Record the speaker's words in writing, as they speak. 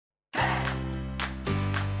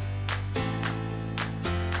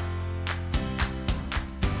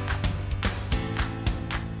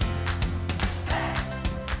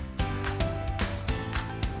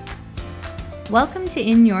Welcome to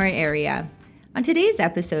In Your Area. On today's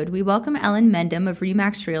episode, we welcome Ellen Mendham of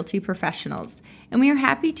Remax Realty Professionals, and we are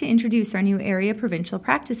happy to introduce our new Area Provincial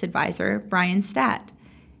Practice Advisor, Brian Statt.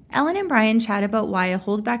 Ellen and Brian chat about why a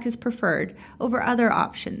holdback is preferred over other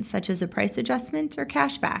options, such as a price adjustment or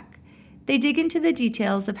cashback. They dig into the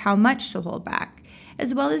details of how much to hold back,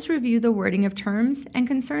 as well as review the wording of terms and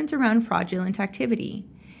concerns around fraudulent activity.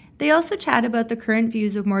 They also chat about the current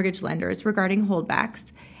views of mortgage lenders regarding holdbacks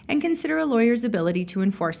and consider a lawyer's ability to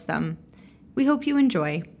enforce them. We hope you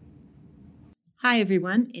enjoy. Hi,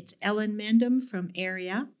 everyone. It's Ellen Mendham from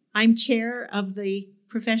Area. I'm chair of the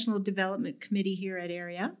Professional Development Committee here at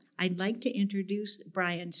Area. I'd like to introduce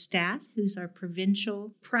Brian Statt, who's our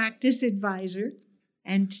Provincial Practice Advisor.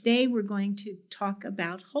 And today we're going to talk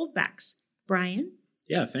about holdbacks. Brian?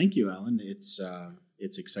 Yeah, thank you, Ellen.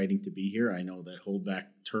 It's exciting to be here. I know that holdback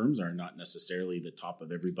terms are not necessarily the top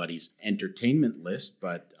of everybody's entertainment list,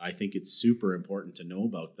 but I think it's super important to know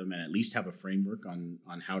about them and at least have a framework on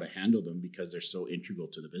how to handle them because they're so integral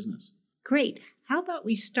to the business. Great. How about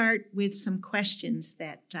we start with some questions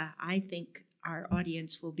that I think our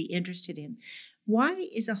audience will be interested in. Why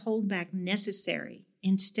is a holdback necessary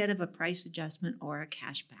instead of a price adjustment or a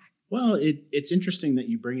cashback? Well, it's interesting that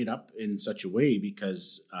you bring it up in such a way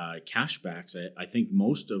because cashbacks, I think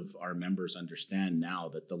most of our members understand now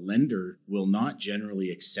that the lender will not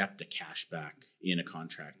generally accept a cashback in a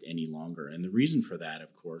contract any longer. And the reason for that,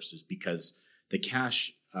 of course, is because the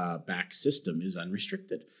cash back system is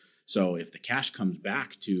unrestricted. So if the cash comes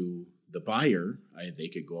back to the buyer, they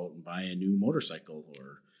could go out and buy a new motorcycle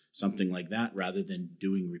or something like that, rather than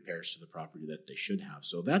doing repairs to the property that they should have.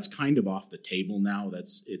 So that's kind of off the table now.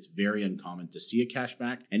 It's very uncommon to see a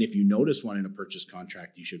cashback. And if you notice one in a purchase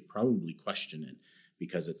contract, you should probably question it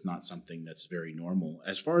because it's not something that's very normal.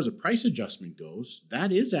 As far as a price adjustment goes,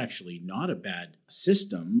 that is actually not a bad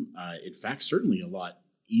system. In fact, certainly a lot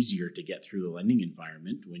easier to get through the lending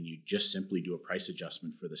environment when you just simply do a price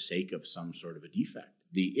adjustment for the sake of some sort of a defect.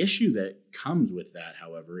 The issue that comes with that,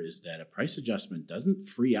 however, is that a price adjustment doesn't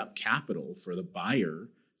free up capital for the buyer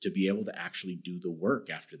to be able to actually do the work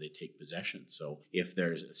after they take possession. So if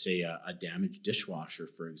there's, say, a damaged dishwasher,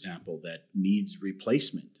 for example, that needs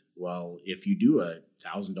replacement, well, if you do a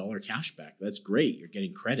 $1,000 cashback, that's great. You're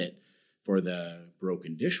getting credit for the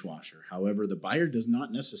broken dishwasher. However, the buyer does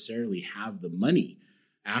not necessarily have the money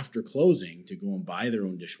after closing to go and buy their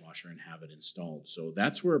own dishwasher and have it installed. So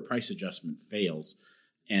that's where a price adjustment fails.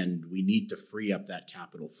 And we need to free up that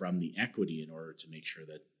capital from the equity in order to make sure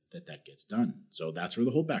that gets done. So that's where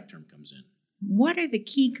the holdback term comes in. What are the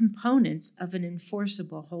key components of an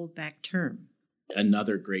enforceable holdback term?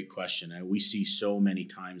 Another great question. We see so many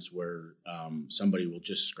times where somebody will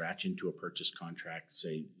just scratch into a purchase contract,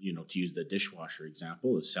 say, to use the dishwasher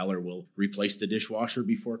example, the seller will replace the dishwasher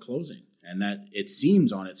before closing. And that it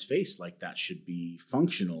seems on its face like that should be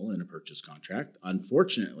functional in a purchase contract.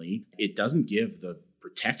 Unfortunately, it doesn't give the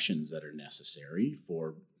protections that are necessary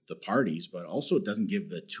for the parties, but also it doesn't give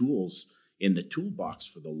the tools in the toolbox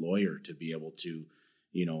for the lawyer to be able to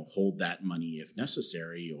hold that money if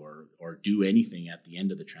necessary or do anything at the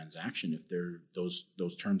end of the transaction if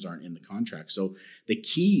those terms aren't in the contract. So the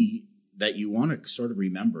key that you want to sort of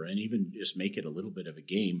remember and even just make it a little bit of a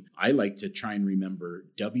game, I like to try and remember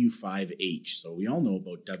W5H. So we all know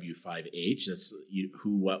about W5H. That's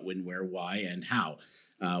who, what, when, where, why, and how.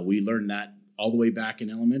 We learned that all the way back in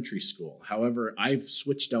elementary school. However, I've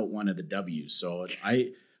switched out one of the W's. So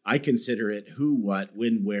I consider it who, what,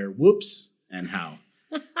 when, where, whoops, and how.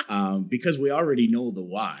 Because we already know the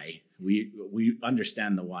why. We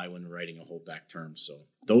understand the why when we're writing a holdback term. So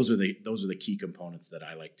those are the key components that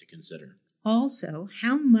I like to consider. Also,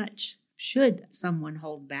 how much should someone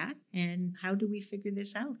hold back, and how do we figure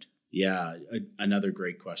this out? Yeah, another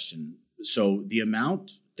great question. So the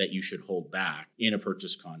amount that you should hold back in a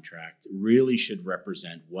purchase contract really should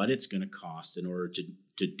represent what it's going to cost in order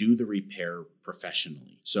to do the repair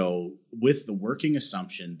professionally. So with the working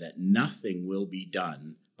assumption that nothing will be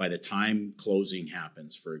done by the time closing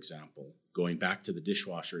happens, for example, going back to the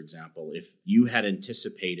dishwasher example, if you had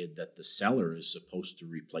anticipated that the seller is supposed to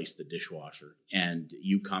replace the dishwasher and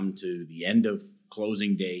you come to the end of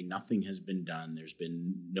closing day, nothing has been done, there's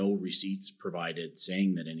been no receipts provided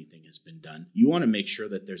saying that anything has been done, you want to make sure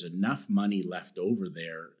that there's enough money left over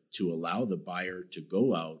there to allow the buyer to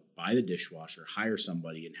go out, buy the dishwasher, hire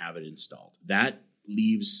somebody, and have it installed. That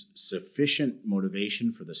leaves sufficient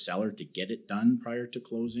motivation for the seller to get it done prior to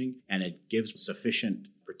closing, and it gives sufficient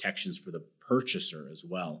protections for the purchaser as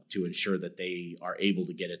well to ensure that they are able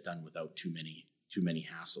to get it done without too many too many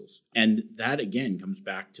hassles. And that again comes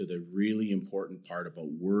back to the really important part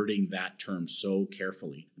about wording that term so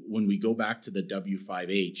carefully. When we go back to the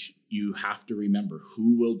W5H, you have to remember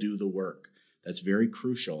who will do the work. That's very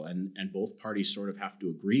crucial, and both parties sort of have to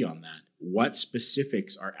agree on that. What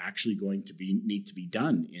specifics are actually going to need to be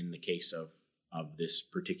done in the case of this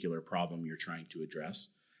particular problem you're trying to address?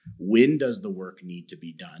 When does the work need to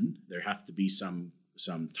be done? There have to be some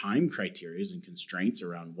time criteria and constraints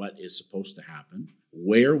around what is supposed to happen.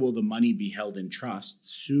 Where will the money be held in trust?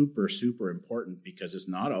 Super, super important, because it's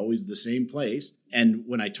not always the same place. And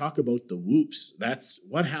when I talk about the whoops, that's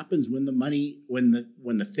what happens when the money, when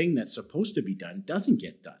the thing that's supposed to be done doesn't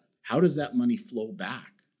get done. How does that money flow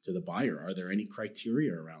back to the buyer? Are there any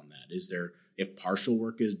criteria around that? Is there, if partial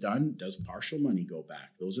work is done, does partial money go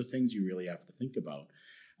back? Those are things you really have to think about.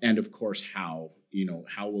 And of course, how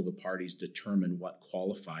will the parties determine what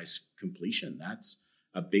qualifies completion? That's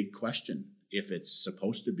a big question. If it's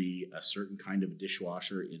supposed to be a certain kind of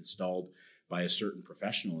dishwasher installed by a certain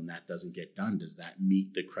professional and that doesn't get done, does that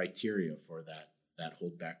meet the criteria for that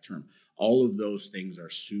holdback term? All of those things are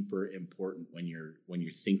super important when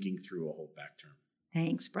you're thinking through a holdback term.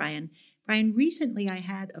 Thanks, Brian. Brian, recently I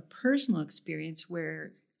had a personal experience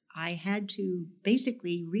where I had to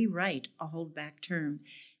basically rewrite a holdback term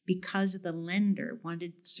because the lender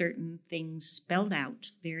wanted certain things spelled out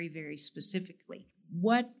very, very specifically.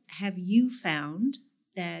 What have you found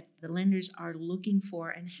that the lenders are looking for,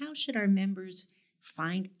 and how should our members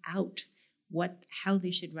find out how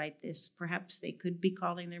they should write this? Perhaps they could be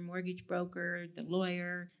calling their mortgage broker, the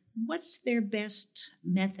lawyer. What's their best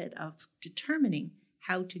method of determining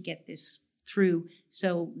how to get this through?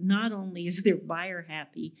 So not only is their buyer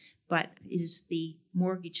happy, but is the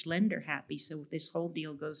mortgage lender happy? So this whole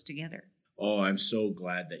deal goes together. Oh, I'm so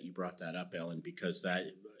glad that you brought that up, Ellen, because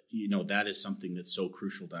that is something that's so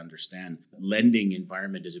crucial to understand. Lending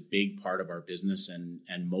environment is a big part of our business, and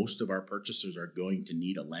most of our purchasers are going to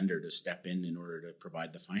need a lender to step in order to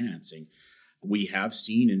provide the financing. We have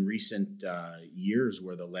seen in recent years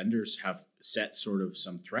where the lenders have set sort of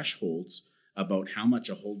some thresholds about how much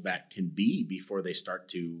a holdback can be before they start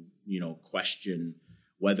to, question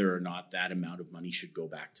whether or not that amount of money should go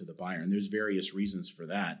back to the buyer. And there's various reasons for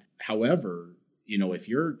that. However, if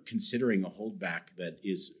you're considering a holdback that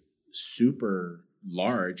is super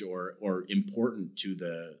large or important to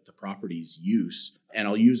the property's use, and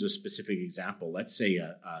I'll use a specific example. Let's say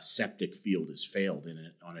a septic field has failed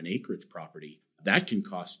on an acreage property. That can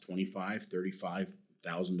cost $25,000,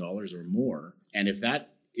 $35,000 or more. And if that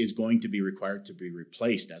is going to be required to be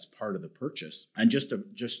replaced as part of the purchase. And just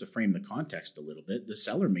to frame the context a little bit, the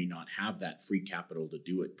seller may not have that free capital to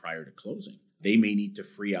do it prior to closing. They may need to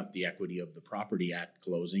free up the equity of the property at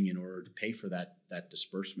closing in order to pay for that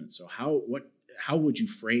disbursement. So how would you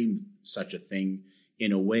frame such a thing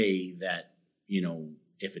in a way that,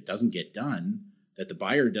 if it doesn't get done, that the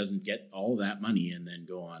buyer doesn't get all that money and then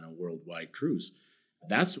go on a worldwide cruise?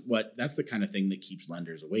 That's the kind of thing that keeps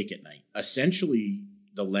lenders awake at night. Essentially,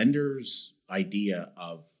 the lender's idea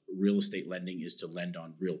of real estate lending is to lend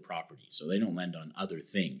on real property. So they don't lend on other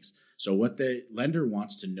things. So what the lender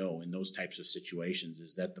wants to know in those types of situations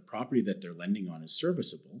is that the property that they're lending on is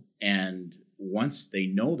serviceable. And once they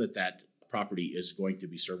know that property is going to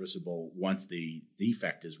be serviceable, once the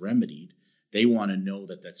defect is remedied, they want to know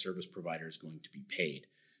that service provider is going to be paid.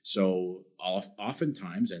 So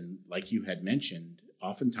oftentimes, and like you had mentioned,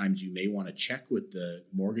 oftentimes you may want to check with the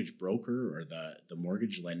mortgage broker or the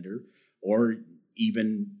mortgage lender, or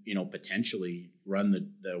even, potentially run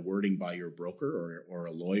the wording by your broker or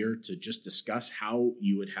a lawyer to just discuss how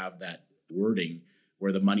you would have that wording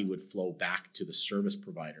where the money would flow back to the service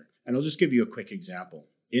provider. And I'll just give you a quick example.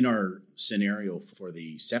 In our scenario for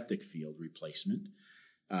the septic field replacement,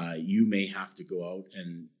 you may have to go out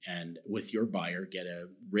and with your buyer get a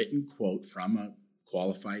written quote from a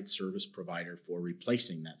qualified service provider for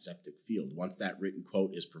replacing that septic field. Once that written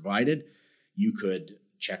quote is provided, you could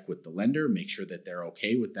check with the lender, make sure that they're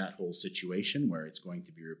okay with that whole situation where it's going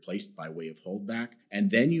to be replaced by way of holdback.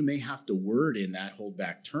 And then you may have to word in that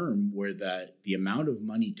holdback term where the amount of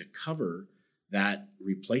money to cover that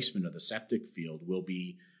replacement of the septic field will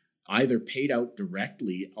be either paid out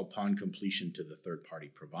directly upon completion to the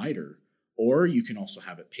third-party provider, or you can also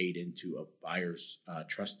have it paid into a buyer's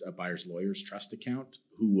lawyer's trust account,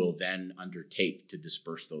 who will then undertake to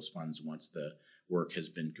disperse those funds once the work has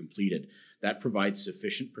been completed. That provides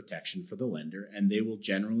sufficient protection for the lender, and they will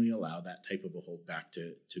generally allow that type of a holdback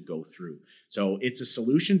to go through. So it's a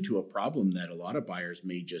solution to a problem that a lot of buyers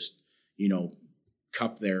may just,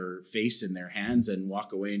 cup their face in their hands and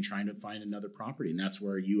walk away and trying to find another property. And that's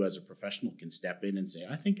where you as a professional can step in and say,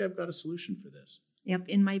 I think I've got a solution for this. Yep.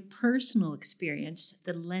 In my personal experience,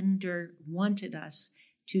 the lender wanted us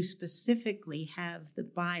to specifically have the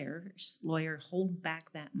buyer's lawyer hold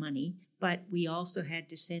back that money, but we also had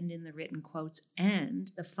to send in the written quotes,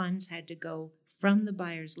 and the funds had to go from the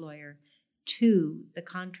buyer's lawyer to the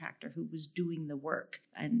contractor who was doing the work.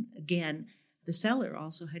 And again, the seller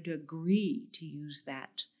also had to agree to use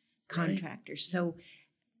that contractor. Right. So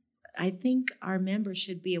I think our members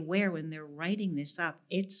should be aware when they're writing this up,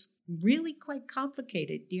 it's really quite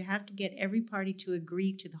complicated. You have to get every party to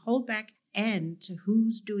agree to the holdback and to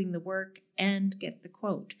who's doing the work and get the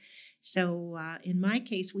quote. So in my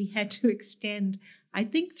case, we had to extend, I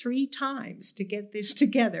think, 3 times to get this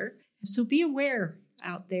together. So be aware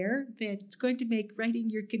out there that it's going to make writing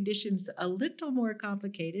your conditions a little more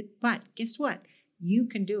complicated, but guess what? You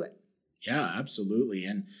can do it. Yeah, absolutely.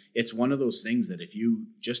 And it's one of those things that if you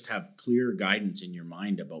just have clear guidance in your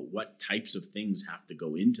mind about what types of things have to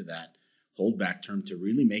go into that holdback term to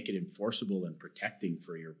really make it enforceable and protecting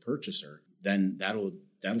for your purchaser, then that'll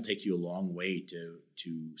take you a long way to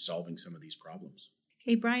solving some of these problems.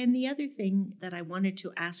 Hey, Brian, the other thing that I wanted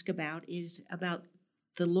to ask about is about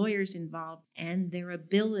the lawyers involved and their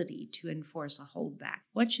ability to enforce a holdback.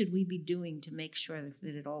 What should we be doing to make sure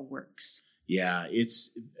that it all works? Yeah,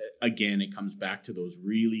 it comes back to those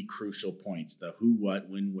really crucial points, the who, what,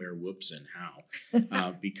 when, where, whoops, and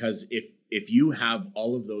how. Because if you have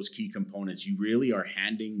all of those key components, you really are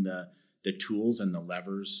handing the tools and the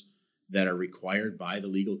levers that are required by the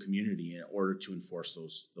legal community in order to enforce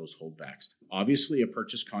those holdbacks. Obviously, a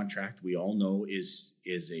purchase contract, we all know, is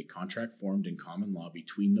a contract formed in common law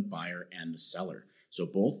between the buyer and the seller. So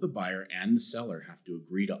both the buyer and the seller have to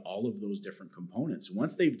agree to all of those different components.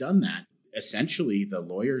 Once they've done that, essentially the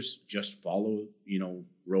lawyers just follow,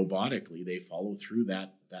 robotically, they follow through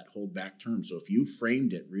that holdback term. So if you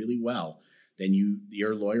framed it really well, then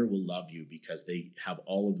your lawyer will love you because they have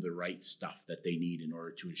all of the right stuff that they need in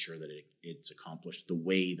order to ensure that it's accomplished the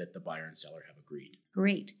way that the buyer and seller have agreed.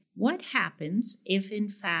 Great. What happens if, in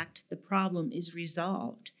fact, the problem is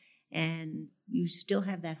resolved and you still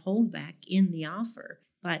have that holdback in the offer,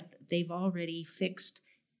 but they've already fixed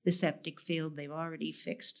the septic field, they've already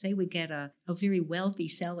fixed, say we get a very wealthy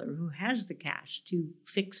seller who has the cash to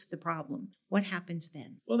fix the problem. What happens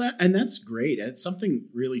then? Well, that's great. It's something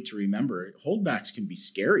really to remember. Holdbacks can be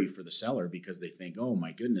scary for the seller because they think, oh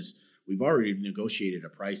my goodness, we've already negotiated a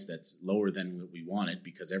price that's lower than what we wanted,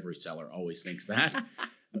 because every seller always thinks that.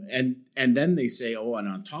 And then they say, oh, and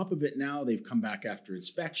on top of it now, they've come back after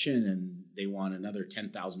inspection and they want another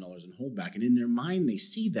 $10,000 in holdback. And in their mind, they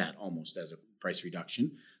see that almost as a price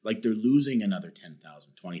reduction, like they're losing another $10,000,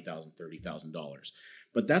 $20,000, $30,000.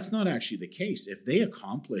 But that's not actually the case. If they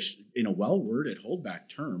accomplish, in a well-worded holdback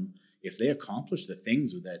term, if they accomplish the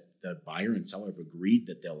things that the buyer and seller have agreed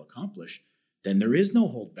that they'll accomplish, then there is no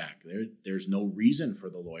holdback. There's no reason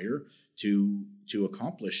for the lawyer to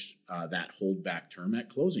accomplish that holdback term at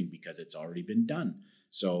closing because it's already been done.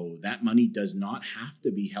 So that money does not have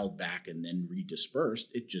to be held back and then redispersed.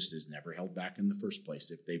 It just is never held back in the first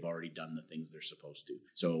place if they've already done the things they're supposed to.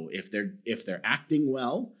 So if they're acting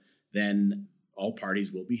well, then all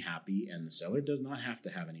parties will be happy, and the seller does not have to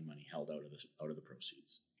have any money held out of the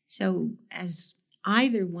proceeds. So as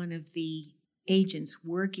either one of the agents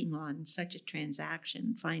working on such a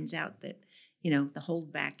transaction finds out that, the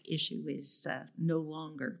holdback issue is no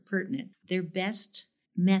longer pertinent, their best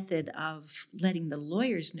method of letting the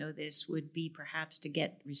lawyers know this would be perhaps to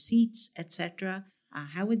get receipts, etc.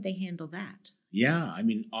 How would they handle that? Yeah,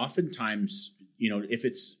 oftentimes,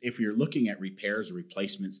 if you're looking at repairs or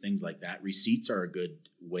replacements, things like that, receipts are a good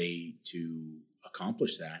way to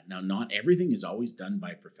accomplish that. Now, not everything is always done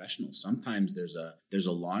by professionals. Sometimes there's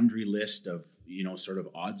a laundry list of sort of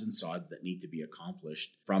odds and sods that need to be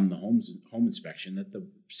accomplished from the home inspection that the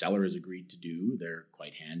seller has agreed to do. They're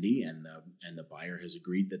quite handy, and the buyer has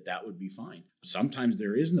agreed that would be fine. Sometimes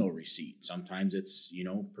there is no receipt. Sometimes it's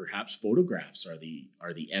perhaps photographs are the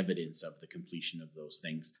evidence of the completion of those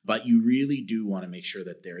things. But you really do want to make sure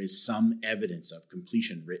that there is some evidence of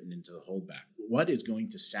completion written into the holdback. What is going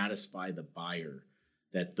to satisfy the buyer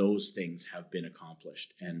that those things have been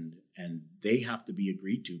accomplished, and they have to be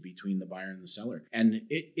agreed to between the buyer and the seller. And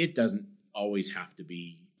it doesn't always have to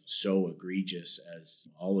be so egregious as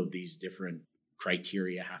all of these different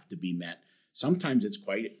criteria have to be met. Sometimes it's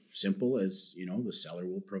quite simple as, the seller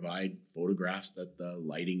will provide photographs that the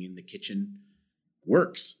lighting in the kitchen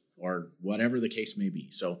works, or whatever the case may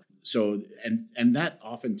be. And that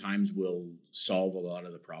oftentimes will solve a lot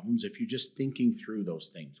of the problems if you're just thinking through those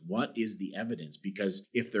things. What is the evidence? Because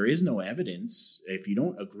if there is no evidence, if you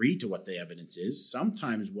don't agree to what the evidence is,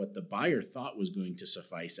 sometimes what the buyer thought was going to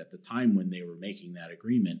suffice at the time when they were making that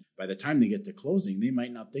agreement, by the time they get to closing, they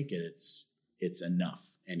might not think it's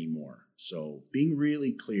enough anymore. So being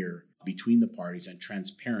really clear between the parties and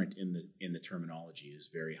transparent in the terminology is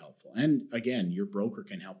very helpful. And again, your broker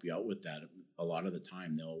can help you out with that. A lot of the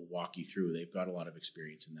time they'll walk you through. They've got a lot of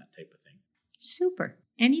experience in that type of thing. Super.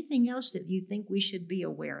 Anything else that you think we should be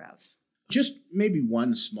aware of? Just maybe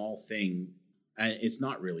one small thing. It's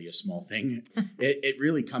not really a small thing. It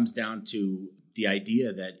really comes down to the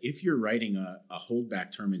idea that if you're writing a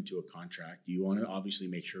holdback term into a contract, you want to obviously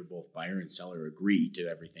make sure both buyer and seller agree to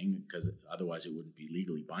everything, because otherwise it wouldn't be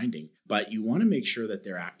legally binding. But you want to make sure that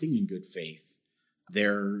they're acting in good faith.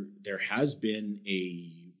 There has been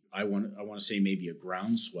I want to say maybe a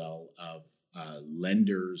groundswell of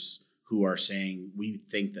lenders who are saying we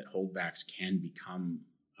think that holdbacks can become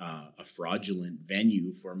a fraudulent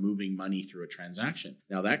venue for moving money through a transaction.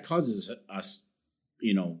 Now that causes us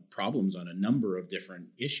problems on a number of different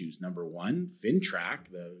issues. Number one, FINTRAC,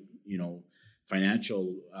 the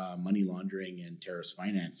financial money laundering and terrorist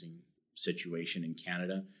financing situation in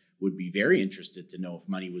Canada, would be very interested to know if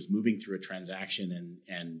money was moving through a transaction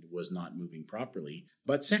and was not moving properly.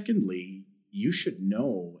 But secondly, you should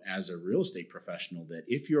know as a real estate professional that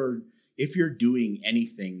if you're doing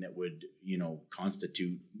anything that would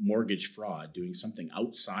constitute mortgage fraud, doing something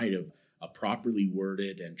outside of a properly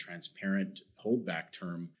worded and transparent holdback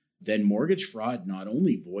term, then mortgage fraud not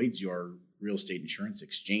only voids your real estate insurance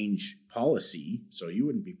exchange policy, so you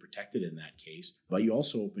wouldn't be protected in that case, but you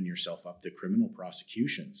also open yourself up to criminal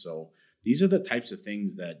prosecution. So these are the types of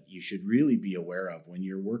things that you should really be aware of when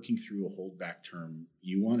you're working through a holdback term.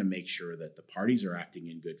 You want to make sure that the parties are acting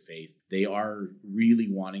in good faith. They are really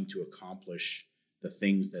wanting to accomplish the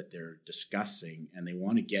things that they're discussing, and they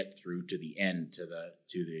want to get through to the end, to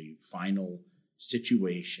the final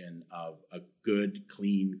situation of a good,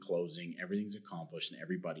 clean closing. Everything's accomplished and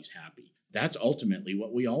everybody's happy. That's ultimately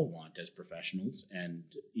what we all want as professionals. And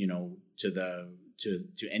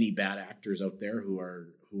to any bad actors out there who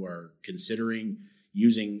are considering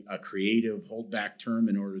using a creative holdback term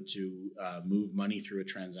in order to move money through a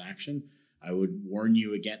transaction, I would warn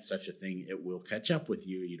you against such a thing. It will catch up with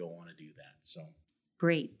you. You don't want to do that. So.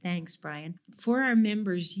 Great. Thanks, Brian. For our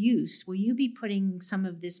members' use, will you be putting some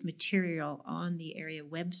of this material on the area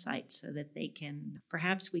website so that they can,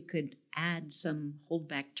 perhaps we could add some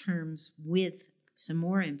holdback terms with some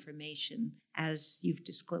more information as you've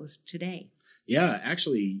disclosed today? Yeah,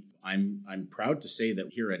 actually, I'm proud to say that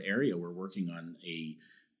here at Area, we're working on a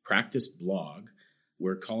practice blog.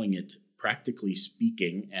 We're calling it Practically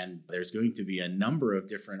Speaking, and there's going to be a number of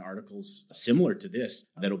different articles similar to this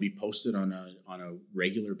that'll be posted on a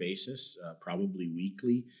regular basis, probably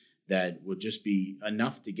weekly, that will just be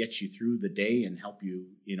enough to get you through the day and help you,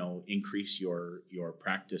 increase your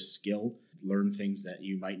practice skill, learn things that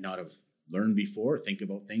you might not have learned before, think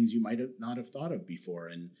about things you might not have thought of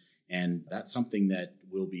before. And that's something that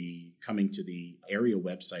will be coming to the Area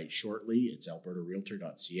website shortly. It's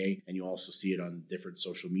albertarealtor.ca, and you'll also see it on different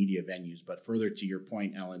social media venues. But further to your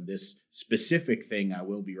point, Ellen, this specific thing I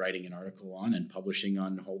will be writing an article on and publishing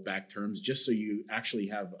on holdback terms, just so you actually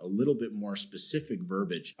have a little bit more specific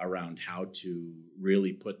verbiage around how to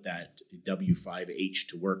really put that W5H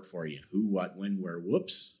to work for you. Who, what, when, where,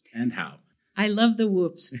 whoops, and how. I love the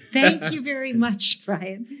whoops. Thank you very much,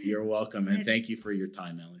 Brian. You're welcome. And thank you for your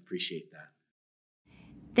time, Ellen. Appreciate that.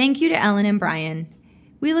 Thank you to Ellen and Brian.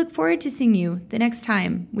 We look forward to seeing you the next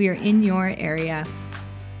time we are in your area.